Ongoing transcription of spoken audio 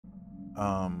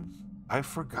I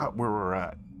forgot where we're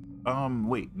at.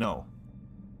 Wait, no.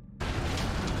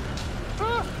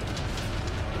 Ah!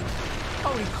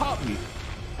 Oh, he caught me.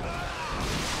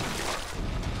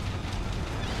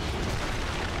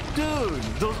 Dude,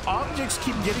 those objects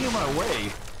keep getting in my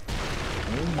way.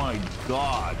 Oh my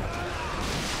god.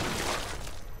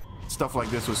 Stuff like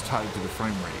this was tied to the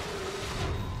frame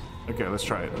rate. Okay, let's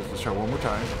try it. Let's try one more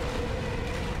time.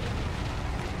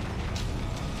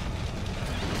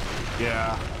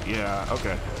 Yeah,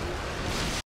 okay.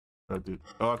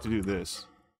 I'll have to do this.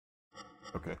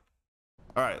 Okay.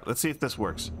 Alright, let's see if this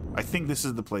works. I think this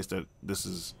is the place that this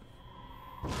is...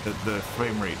 the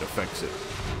frame rate affects it.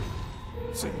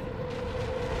 Let's see.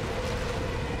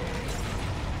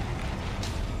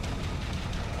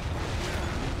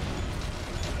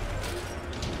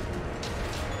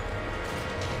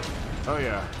 Oh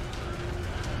yeah.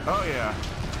 Oh yeah.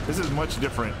 This is much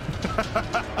different.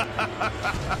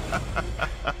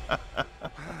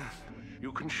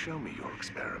 You can show me your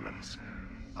experiments.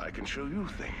 I can show you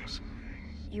things.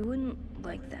 You wouldn't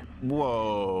like them.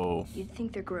 Whoa. You'd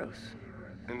think they're gross.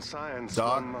 In science,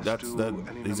 Doc, one must that's do that.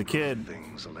 any He's a number of kid.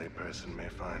 things a layperson may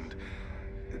find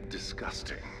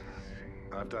disgusting.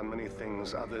 I've done many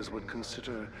things others would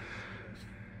consider.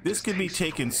 This could be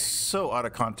distasteful. taken so out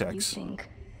of You context. think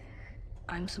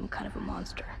I'm some kind of a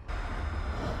monster.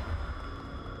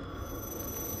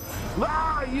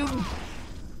 Ah, you.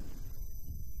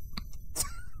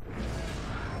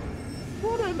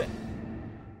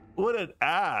 What an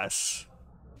ass.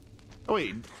 Oh,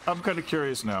 wait, I'm kind of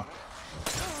curious now.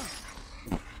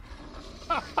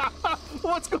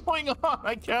 What's going on?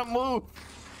 I can't move.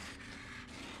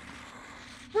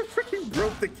 I freaking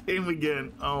broke the game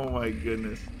again. Oh my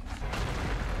goodness.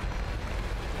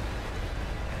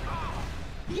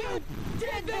 You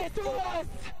did this to us!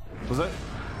 Was that?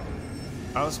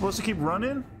 I was supposed to keep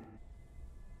running?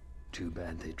 Too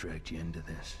bad they dragged you into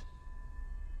this.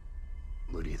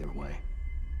 But either way,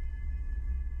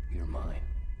 you're mine.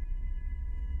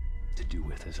 To do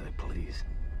with as I please.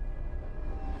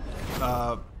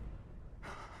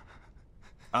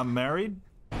 I'm married?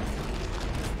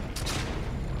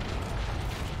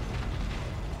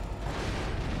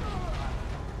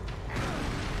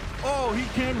 Oh, he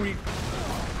can read.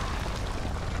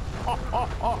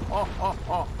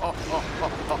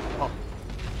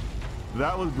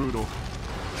 That was brutal.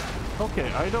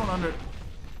 Okay, I don't under...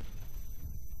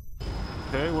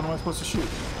 Okay, what am I supposed to shoot?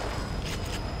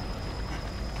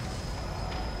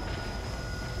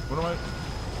 What am I...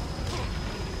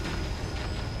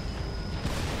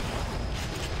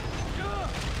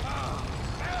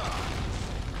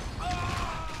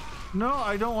 No,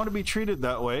 I don't want to be treated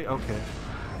that way. Okay.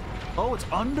 Oh, it's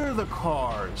under the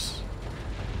cars.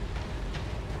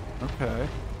 Okay.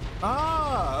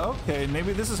 Ah, okay.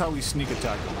 Maybe this is how we sneak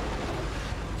attack them.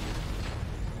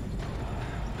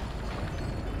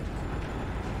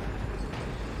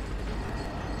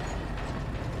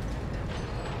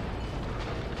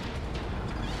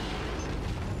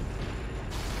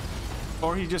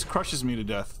 Or he just crushes me to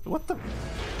death. What the?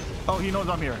 Oh, he knows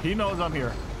I'm here. He knows I'm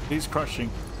here. He's crushing.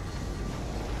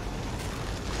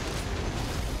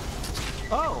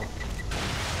 Oh.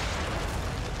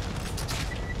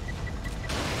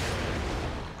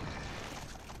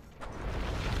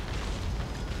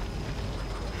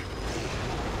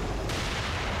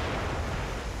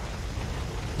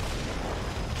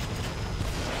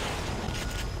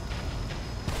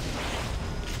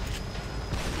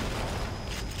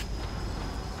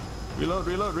 Reload,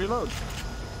 reload, reload.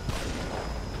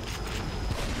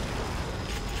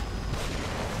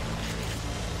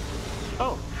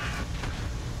 Oh.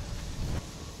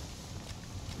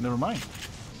 Never mind.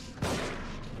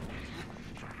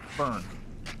 Burn.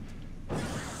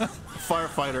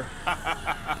 Firefighter.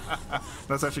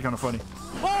 That's actually kind of funny.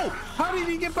 Oh! How did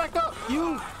he get back up?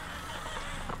 You...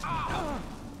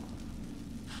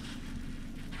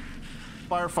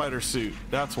 Firefighter suit.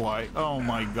 That's why. Oh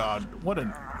my god. What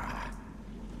an...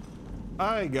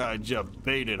 I got just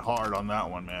baited hard on that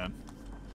one, man.